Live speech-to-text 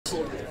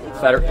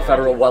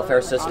federal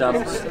welfare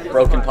systems,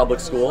 broken public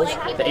schools.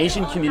 The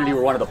Asian community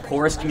were one of the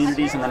poorest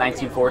communities in the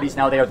 1940s.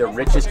 Now they are the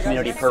richest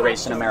community per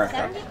race in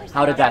America.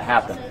 How did that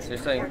happen? So you're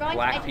saying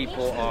black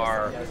people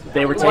are...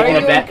 They were taking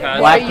advantage.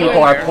 Black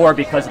people are poor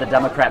because of the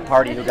Democrat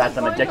Party who got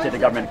them addicted to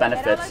government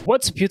benefits.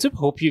 What's up, YouTube?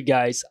 Hope you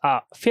guys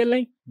are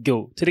feeling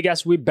good. Today,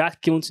 guys, we're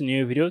back into a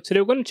new video. Today,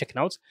 we're going to check it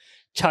out.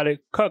 Charlie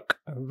Kirk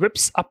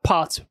rips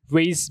apart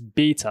race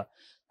beta.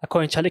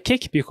 According to Charlie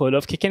Kick, because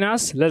of kicking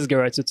ass, let's get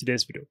right to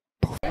today's video.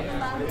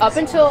 Up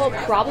until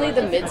probably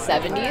the mid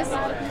 70s,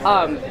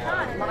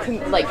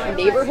 like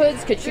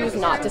neighborhoods could choose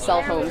not to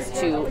sell homes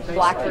to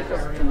black people.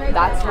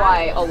 That's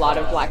why a lot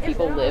of black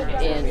people live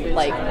in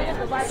like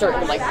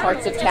certain like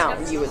parts of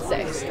town, you would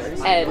say,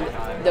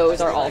 and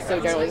those are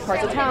also generally the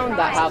parts of town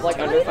that have like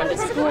underfunded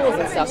schools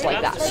and stuff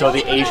like that. So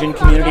the Asian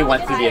community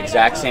went through the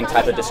exact same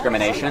type of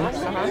discrimination,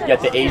 yet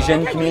the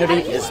Asian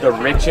community is the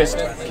richest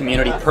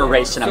community per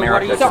race in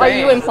America. So are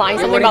you implying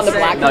something about the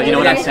black community? No, you know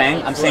what I'm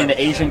saying? I'm saying the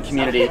Asian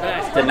community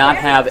did not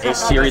have a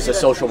series of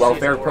social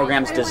welfare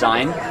programs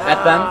designed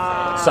at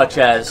them, such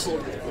as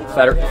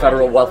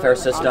federal welfare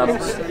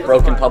systems,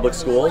 broken public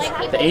schools.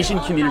 The Asian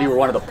community were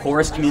one of the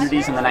poorest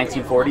communities in the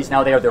 1940s.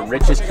 Now they are the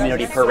richest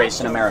community per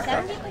race in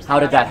America. How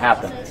did that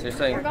happen? So you're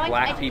saying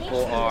black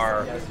people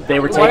are... They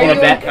were taking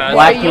advantage.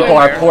 Black people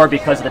are poor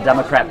because of the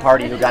Democrat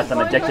Party who got them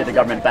addicted to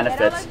government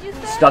benefits,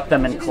 stuck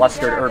them in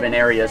clustered urban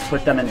areas,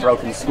 put them in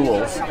broken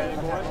schools.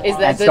 Is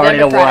that the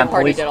Democratic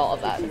Party did all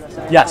of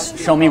that? Yes.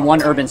 Show me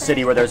one urban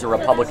city where there's a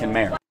Republican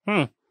mayor.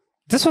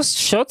 This was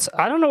short.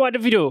 I don't know why the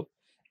video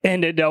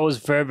ended. That was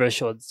very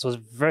short. It was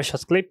a very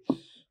short clip.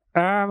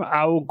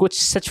 I will go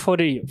search for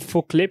the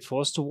full clip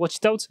for us to watch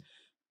it out.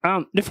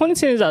 The funny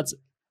thing is that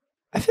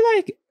I feel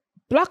like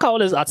black are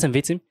always arts and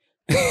victim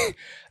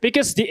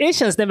because the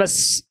Asians never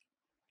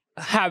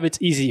have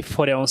it easy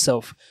for their own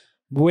self,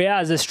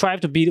 whereas they strive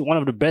to be one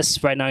of the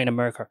best right now in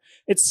America.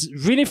 It's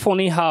really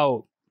funny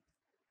how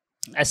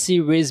I see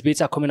race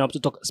beta coming up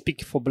to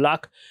speak for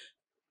black.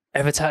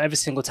 Every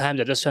single time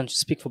they're just trying to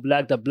speak for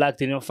black, that black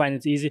they don't find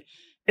it easy.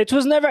 It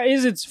was never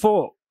easy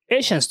for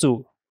Asians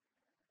too.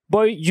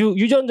 But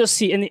you don't just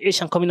see any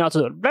Asian coming out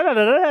to blah, blah,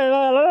 blah,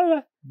 blah, blah,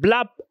 blah,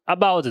 blab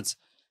about it.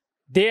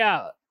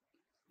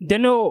 They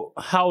know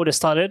how they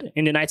started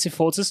in the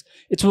 1940s.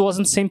 It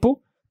wasn't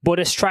simple, but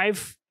they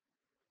strive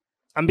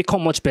and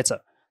become much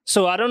better.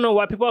 So I don't know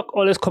why people are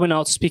always coming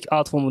out to speak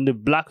out from the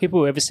black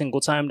people every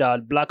single time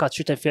that black are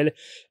treated fairly.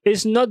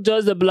 It's not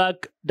just the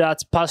black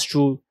that pass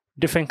through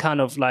different kind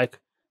of like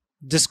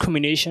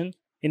discrimination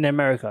in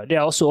America. There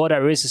are also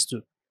other races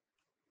too.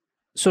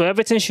 So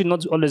everything should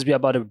not always be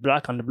about the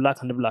black and the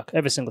black and the black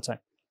every single time.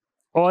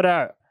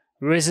 Other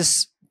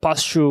races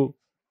pass through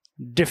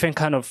different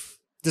kind of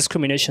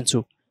discrimination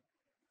too.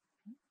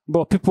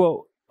 But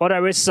people,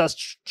 other races are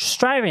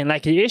striving,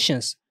 like the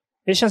Asians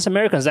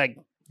Americans, like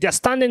they're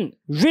standing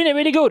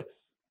really good.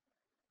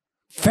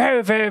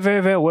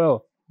 Very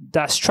well.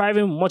 They're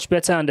striving much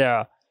better and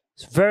they're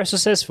very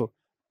successful.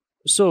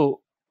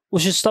 So we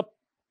should stop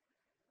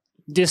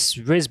this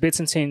race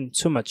baiting thing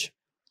too much.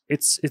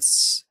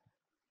 It's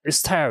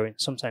tiring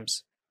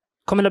sometimes.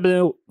 Comment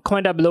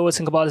down below what you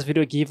think about this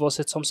video. Give us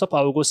a thumbs up.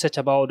 I will go search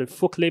about the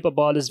full clip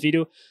about this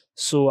video,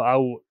 so I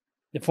will,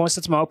 if I want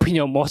to set my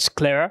opinion much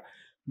clearer.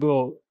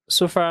 But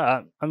so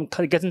far I'm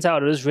kind of getting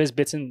tired of this race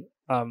baiting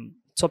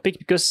topic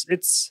because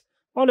it's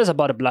always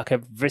about the black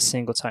every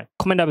single time.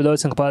 Comment down below what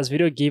you think about this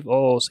video. Give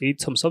us a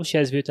thumbs up.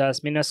 Share this video to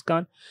as many as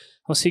can.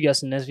 I'll see you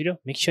guys in the next video.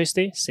 Make sure you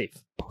stay safe.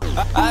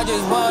 I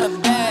just want a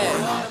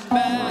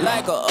bag,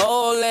 like an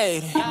old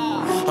lady.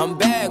 I'm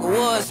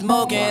backwood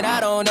smoking, I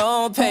don't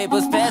own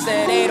papers, pass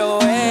that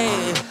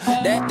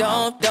 808. That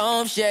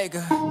don't shake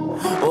her.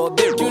 Oh,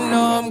 bitch, you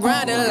know I'm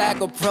grinding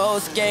like a pro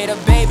skater.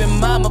 Baby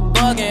mama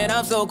bugging,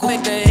 I'm so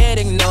quick to hit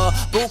ignore.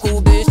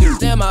 Buku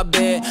bitch in my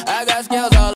bed, I got scales all